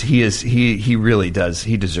he really does.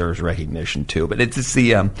 He deserves recognition too. But it's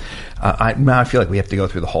the now I feel like we have to go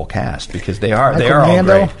through the whole cast because they are all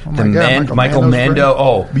great. Michael Mando.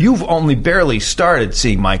 Oh, you've only barely started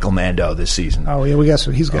seeing Michael Mando this season. Oh yeah,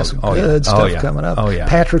 he's got some good stuff coming up. Oh yeah,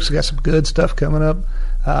 Patrick's got some good stuff coming up.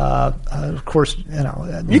 Of course,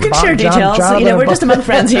 you can share details. We're just among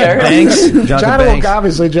friends here. Banks,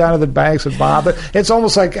 Jonathan Banks and Bob. But it's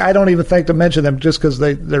almost like I don't even think to mention them just because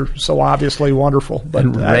they're so obviously wonderful. But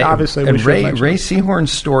Ray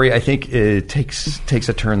Seahorn's story, I think, takes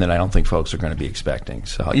a turn that I don't think folks are going to be expecting.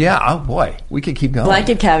 So we could keep going.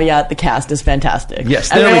 Blanket caveat: the cast is fantastic. Yes,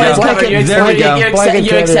 there we go.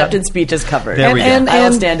 Your acceptance speech is covered. There we go. I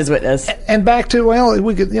will stand as witness. And back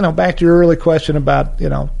to back to your early question about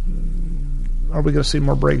are we going to see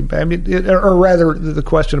more Breaking Bad? I mean, or rather, the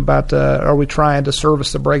question about are we trying to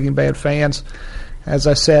service the Breaking Bad fans? As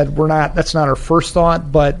I said, we're not. That's not our first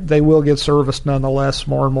thought, but they will get serviced nonetheless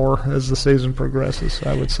more and more as the season progresses,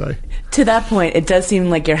 I would say. To that point, it does seem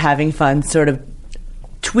like you're having fun sort of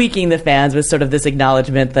tweaking the fans with sort of this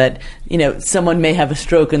acknowledgement that, someone may have a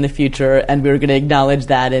stroke in the future, and we're going to acknowledge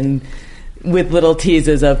that, and with little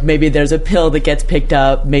teases of maybe there's a pill that gets picked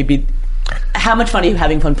up, maybe. How much fun are you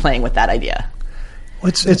having fun with that idea?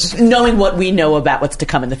 It's knowing what we know about what's to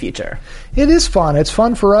come in the future. It is fun. It's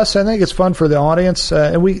fun for us. I think it's fun for the audience.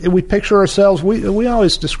 And we picture ourselves. We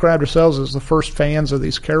always describe ourselves as the first fans of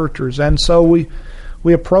these characters, and so we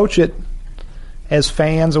approach it as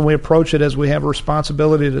fans, and we approach it as we have a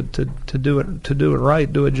responsibility to do it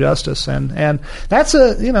right, do it justice, and that's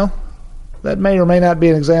that may or may not be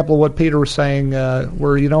an example of what Peter was saying,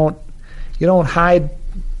 where you don't hide.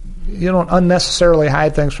 You don't unnecessarily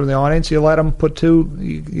hide things from the audience. You let them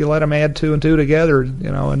you let them add two and two together,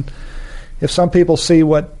 And if some people see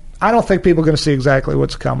I don't think people are going to see exactly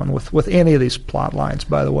what's coming with any of these plot lines,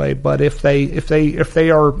 by the way. But if they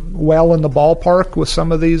are well in the ballpark with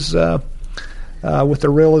some of these, with the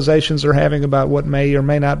realizations they're having about what may or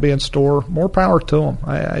may not be in store, more power to them.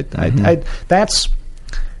 That's.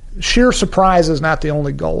 Sheer surprise is not the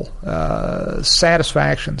only goal.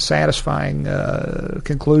 Satisfying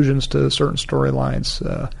conclusions to certain storylines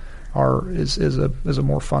is a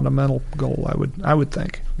more fundamental goal. I would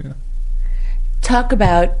think. Yeah. Talk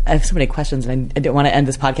about. I have so many questions, and I don't want to end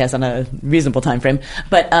this podcast on a reasonable time frame.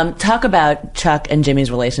 But talk about Chuck and Jimmy's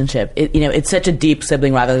relationship. It's such a deep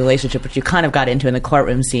sibling rivalry relationship, which you kind of got into in the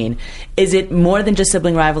courtroom scene. Is it more than just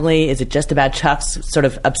sibling rivalry? Is it just about Chuck's sort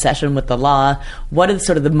of obsession with the law? What are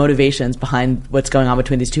sort of the motivations behind what's going on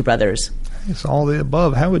between these two brothers? It's all the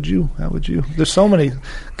above. How would you? There's so many.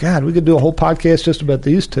 God, we could do a whole podcast just about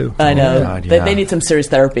these two. I know. God, yeah. They need some serious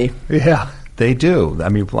therapy. Yeah. They do. I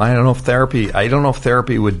mean, I don't know if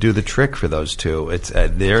therapy would do the trick for those two. It's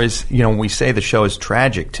there is, when we say the show is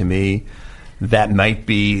tragic, to me, that might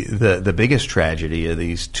be the biggest tragedy of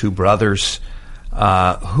these two brothers,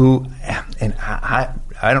 who, and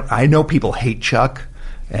I know people hate Chuck,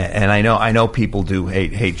 and I know people do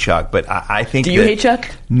hate Chuck, but I think. Do you hate Chuck?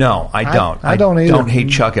 No, I don't. I don't either. Don't hate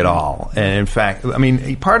Chuck at all. And in fact, I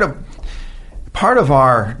mean, part of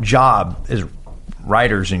our job is.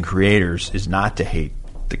 Writers and creators is not to hate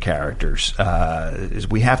the characters. Is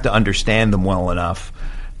we have to understand them well enough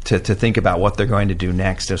to think about what they're going to do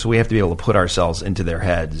next. So we have to be able to put ourselves into their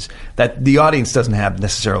heads. That the audience doesn't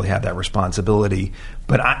necessarily have that responsibility.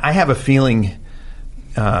 But I have a feeling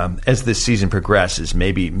as this season progresses,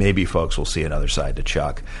 maybe folks will see another side to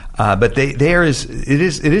Chuck. But it's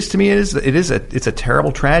a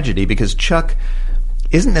terrible tragedy because Chuck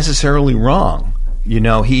isn't necessarily wrong.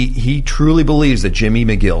 He truly believes that Jimmy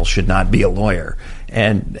McGill should not be a lawyer.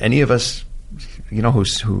 And any of us,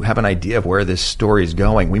 who have an idea of where this story is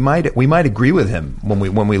going, we might agree with him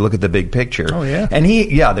when we look at the big picture. Oh yeah, and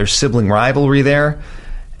there's sibling rivalry there.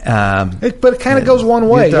 But it kind of goes one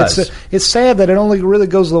way. It does. It's sad that it only really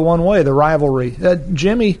goes the one way. The rivalry.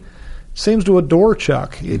 Jimmy seems to adore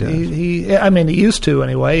Chuck. He does. He used to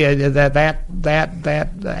anyway. That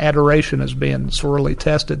adoration is being sorely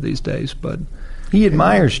tested these days. But he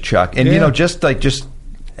admires Chuck, and just like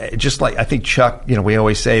I think Chuck. We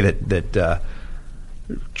always say that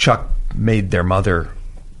Chuck made their mother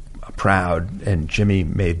proud, and Jimmy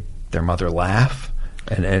made their mother laugh.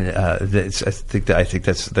 And I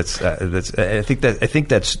think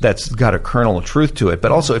that's got a kernel of truth to it.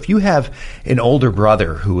 But also, if you have an older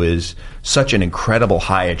brother who is such an incredible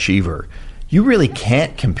high achiever, you really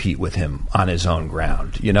can't compete with him on his own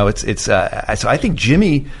ground. So I think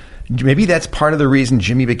Jimmy. Maybe that's part of the reason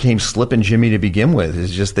Jimmy became Slippin' Jimmy to begin with.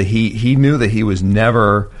 Is just that he knew that he was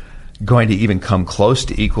never going to even come close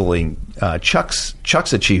to equaling Chuck's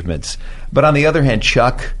achievements. But on the other hand,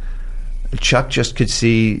 Chuck just could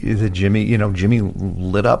see that Jimmy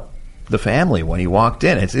lit up the family when he walked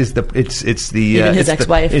in. It's the even his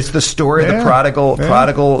ex-wife. It's the story of the prodigal,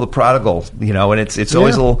 and it's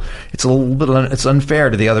always it's unfair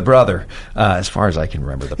to the other brother, as far as I can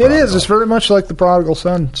remember. The prodigal. It is. It's very much like the prodigal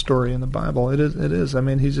son story in the Bible. It is. I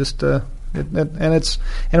mean, he's just. And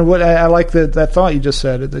what I like that thought you just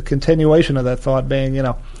said. The continuation of that thought being,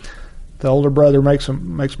 the older brother makes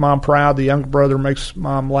mom proud. The younger brother makes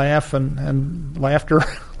mom laugh, and laughter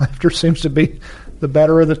seems to be the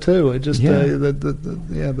better of the two. It just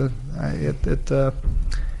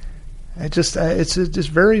it's just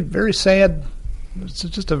very, very sad. It's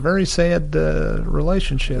just a very sad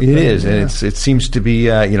relationship. It is, and it seems to be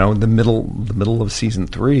in the middle of season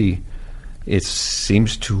 3. It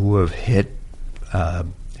seems to have hit a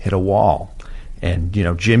wall. And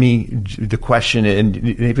Jimmy, the question, and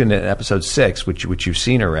even in episode 6, which you've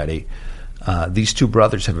seen already, these two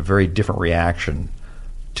brothers have a very different reaction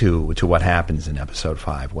to what happens in episode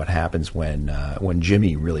 5. What happens when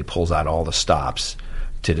Jimmy really pulls out all the stops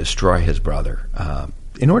to destroy his brother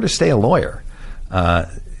in order to stay a lawyer.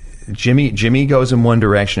 Jimmy goes in one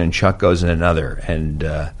direction and Chuck goes in another, and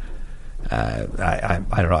I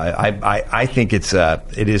don't know. I think it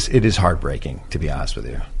is heartbreaking, to be honest with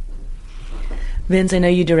you. Vince, I know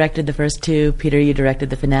you directed the first 2. Peter, you directed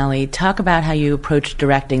the finale. Talk about how you approached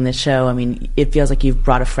directing this show. I mean, it feels like you've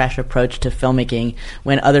brought a fresh approach to filmmaking.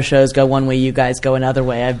 When other shows go one way, you guys go another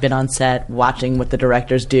way. I've been on set watching what the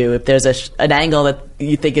directors do. If there's an angle that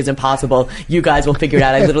you think is impossible, you guys will figure it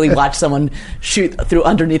out. I literally watched someone shoot through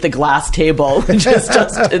underneath a glass table.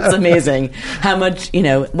 It's amazing. How much,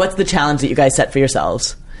 what's the challenge that you guys set for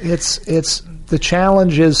yourselves? It's the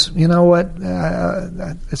challenge is,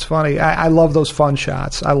 it's funny. I love those fun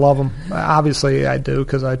shots. I love them. Obviously, I do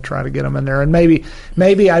because I try to get them in there. And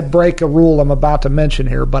maybe I break a rule I'm about to mention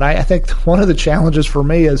here. But I think one of the challenges for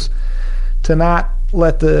me is to not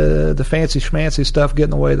let the fancy schmancy stuff get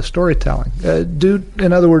in the way of the storytelling.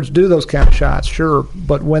 In other words, do those kind of shots, sure,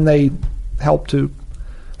 but when they help to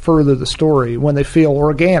further the story, when they feel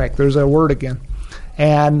organic. There's that word again.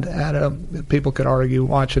 And people could argue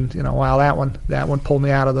watching, wow, that one pulled me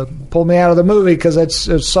out of the movie because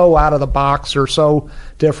it's so out of the box or so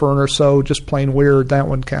different or so just plain weird. That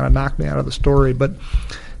one kind of knocked me out of the story. But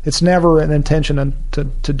it's never an intention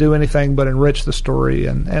to do anything but enrich the story.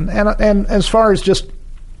 And as far as just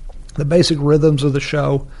the basic rhythms of the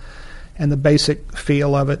show and the basic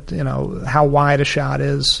feel of it, how wide a shot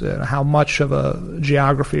is, how much of a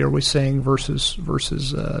geography are we seeing versus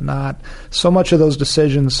not. So much of those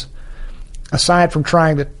decisions, aside from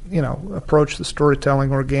trying to approach the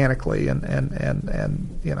storytelling organically and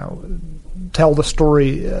tell the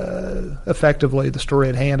story effectively, the story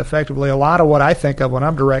at hand effectively, a lot of what I think of when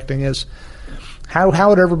I'm directing is how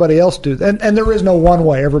would everybody else do that? And there is no one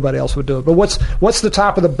way everybody else would do it. But what's the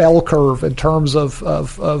top of the bell curve in terms of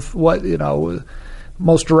what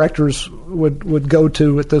most directors would go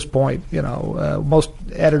to at this point? Most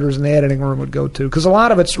editors in the editing room would go to, because a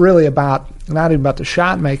lot of it's really about not even about the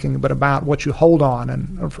shot making, but about what you hold on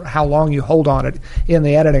and how long you hold on it in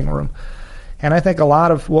the editing room. And I think a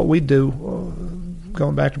lot of what we do,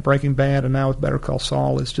 going back to Breaking Bad and now with Better Call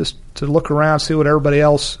Saul, is just to look around, see what everybody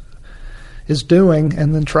else is doing,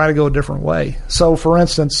 and then try to go a different way. So, for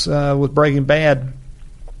instance, with Breaking Bad,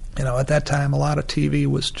 at that time, a lot of TV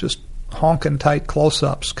was just honking tight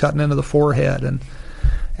close-ups, cutting into the forehead,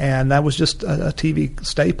 and that was just a TV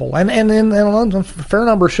staple. And a fair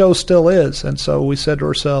number of shows still is. And so we said to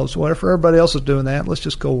ourselves, well, if everybody else is doing that, let's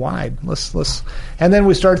just go wide. And then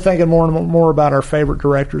we started thinking more and more about our favorite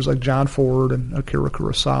directors like John Ford and Akira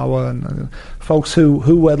Kurosawa and folks who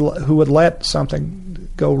would let something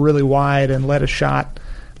go really wide and let a shot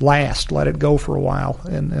last, let it go for a while,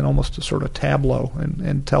 and almost a sort of tableau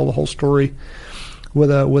and tell the whole story with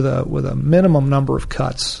a minimum number of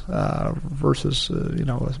cuts versus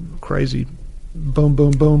a crazy boom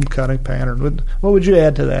boom boom cutting pattern. What would you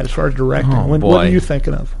add to that as far as directing? What are you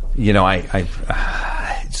thinking of?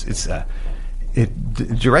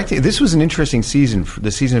 Directing. This was an interesting season.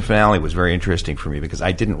 The season finale was very interesting for me because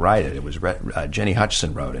I didn't write it. It was Jenny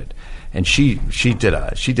Hutchison wrote it, and she did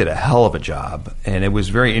a hell of a job. And it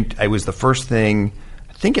was it was the first thing.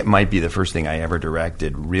 I think it might be the first thing I ever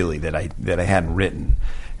directed, really, that I hadn't written,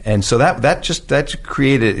 and so that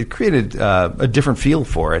created a different feel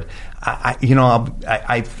for it. I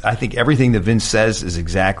think everything that Vince says is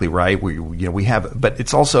exactly right. We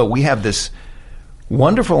have this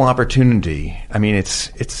wonderful opportunity. I mean,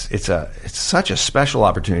 it's such a special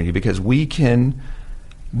opportunity because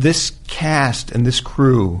this cast and this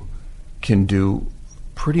crew can do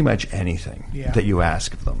pretty much anything that you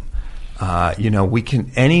ask of them. We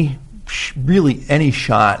can any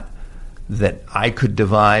shot that I could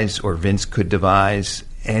devise or Vince could devise.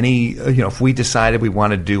 If we decided we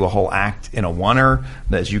want to do a whole act in a oneer,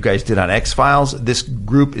 as you guys did on X-Files, this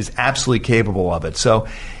group is absolutely capable of it. So,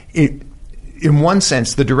 in one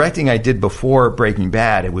sense, the directing I did before Breaking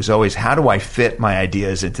Bad, it was always how do I fit my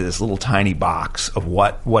ideas into this little tiny box of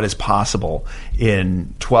what is possible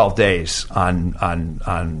in 12 days on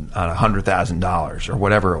 $100,000 or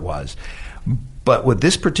whatever it was. But with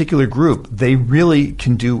this particular group, they really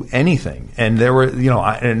can do anything. And there were,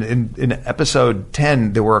 in episode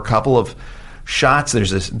 10, there were a couple of shots.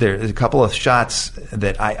 There's a couple of shots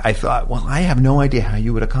that I thought, well, I have no idea how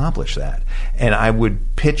you would accomplish that. And I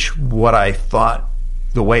would pitch what I thought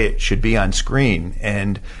the way it should be on screen.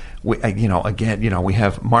 And we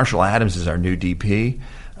have Marshall Adams as our new DP,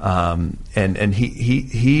 and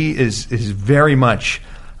he is very much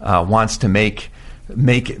wants to make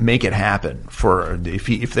it happen.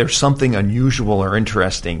 If there's something unusual or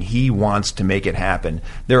interesting, he wants to make it happen.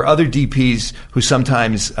 There are other DPs who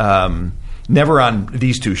sometimes never on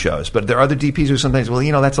these two shows, but there are other DPs who sometimes,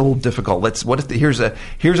 that's a little difficult. Here's a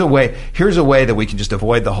way that we can just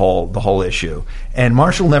avoid the whole issue. And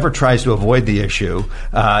Marshall never tries to avoid the issue,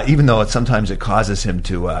 even though sometimes it causes him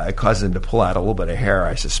to pull out a little bit of hair,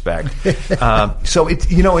 I suspect. So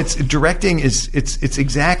it's directing it's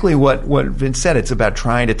exactly what Vince said. It's about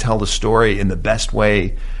trying to tell the story in the best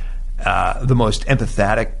way. The most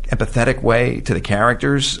empathetic way to the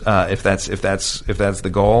characters, if that's the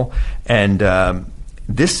goal. And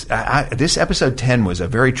this episode 10 was a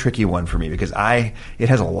very tricky one for me because it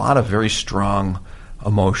has a lot of very strong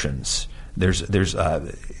emotions. There's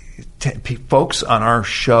folks on our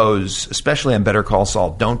shows, especially on Better Call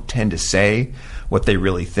Saul, don't tend to say what they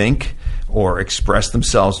really think or express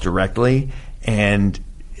themselves directly. And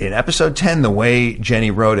in episode 10, the way Jenny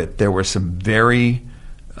wrote it, there were some very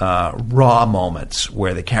raw moments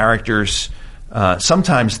where the characters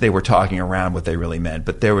sometimes they were talking around what they really meant,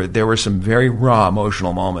 but there were some very raw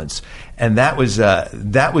emotional moments, and that was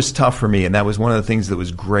tough for me. And that was one of the things that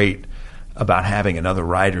was great about having another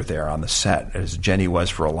writer there on the set, as Jenny was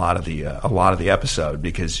for a lot of the episode,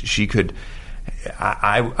 because she could.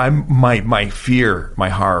 My fear, my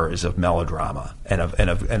horror is of melodrama and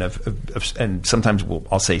sometimes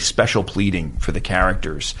I'll say special pleading for the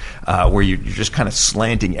characters, where you're just kind of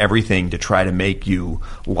slanting everything to try to make you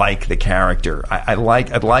like the character. I like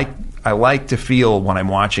to feel when I'm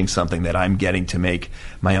watching something that I'm getting to make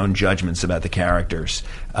my own judgments about the characters,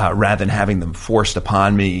 rather than having them forced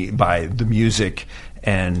upon me by the music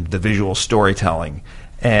and the visual storytelling.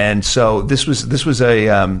 And so this was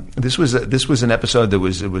an episode that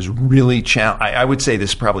was really I would say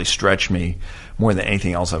this probably stretched me more than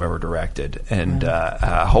anything else I've ever directed. And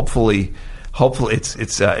hopefully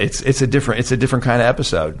it's a different kind of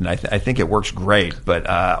episode, and I think it works great. But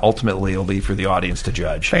ultimately, it'll be for the audience to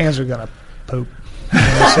judge. Fans are gonna poop.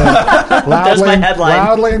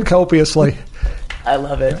 Loudly and copiously. I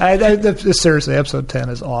love it. Seriously, episode 10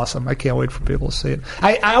 is awesome. I can't wait for people to see it.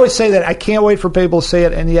 I always say that I can't wait for people to see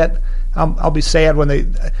it, and yet I'll be sad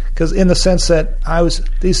when because in the sense that I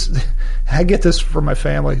get this from my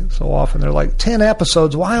family so often. They're like, 10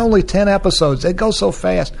 episodes? Why only 10 episodes? They go so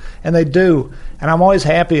fast, and they do. And I'm always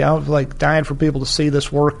happy. I'm like dying for people to see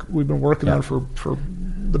this work we've been working on for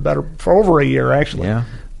over a year, actually. Yeah.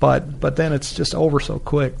 but then it's just over so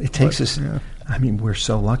quick. It takes us. Yeah. I mean, we're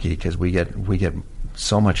so lucky because we get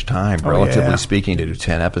so much time, relatively speaking, to do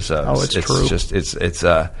 10 episodes. Oh, it's true. It's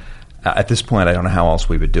at this point, I don't know how else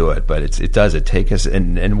we would do it, but it does. It take us,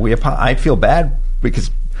 and I feel bad because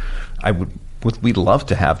we'd love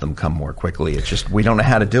to have them come more quickly. It's just we don't know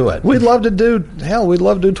how to do it. We'd love to do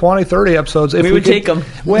 20, 30 episodes. If we would take them.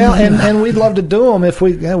 Well, and we'd love to do them if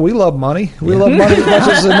we love money. We love money as much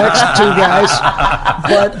as the next two guys.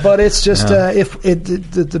 But it's just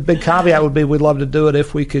the big caveat would be we'd love to do it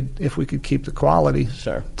if we could keep the quality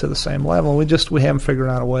to the same level. We haven't figured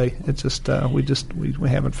out a way. It's just we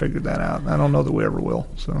haven't figured that out. I don't know that we ever will.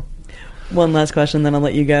 So. One last question, then I'll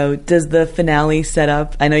let you go. Does the finale set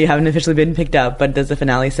up, I know you haven't officially been picked up, but does the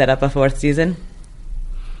finale set up a fourth season?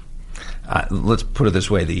 Let's put it this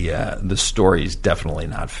way: the story's definitely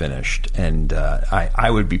not finished, and I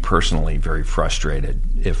would be personally very frustrated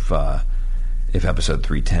if episode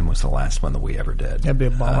 310 was the last one that we ever did. That'd be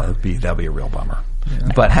a bummer. That'd be a real bummer.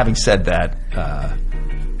 Yeah. But having said that,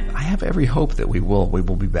 I have every hope that we will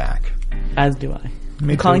be back. As do I.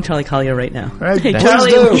 Me I'm calling too. Charlie Collier right now. Right, Hey, please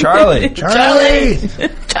Charlie. do. Charlie.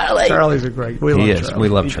 Charlie. Charlie's a great. We love Charlie. We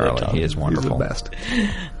love He's Charlie. Charlie. He is wonderful. He's the best.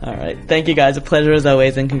 All right. Thank you, guys. A pleasure as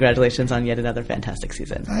always, and congratulations on yet another fantastic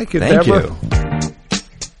season. Thank you, Thank Deborah. you.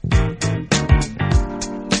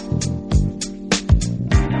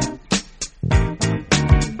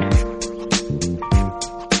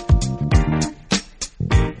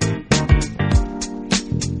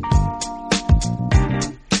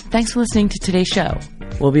 Thanks for listening to today's show.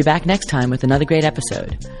 We'll be back next time with another great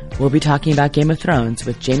episode. We'll be talking about Game of Thrones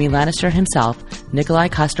with Jaime Lannister himself, Nikolai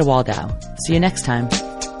Coster-Waldau. See you next time.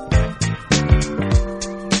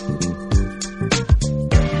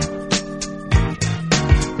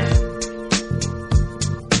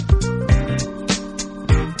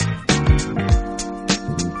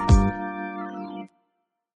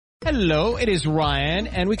 Hello, it is Ryan,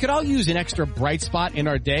 and we could all use an extra bright spot in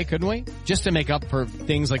our day, couldn't we? Just to make up for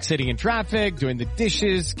things like sitting in traffic, doing the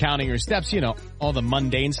dishes, counting your steps, all the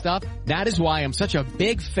mundane stuff. That is why I'm such a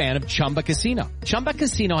big fan of Chumba Casino. Chumba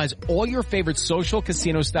Casino has all your favorite social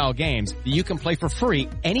casino-style games that you can play for free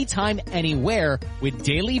anytime, anywhere with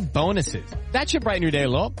daily bonuses. That should brighten your day a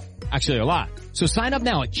little. Actually, a lot. So sign up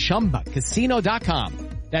now at ChumbaCasino.com.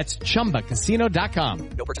 That's ChumbaCasino.com.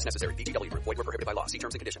 No purchase necessary. VGW Group. Void where prohibited by law. See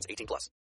terms and conditions. 18+.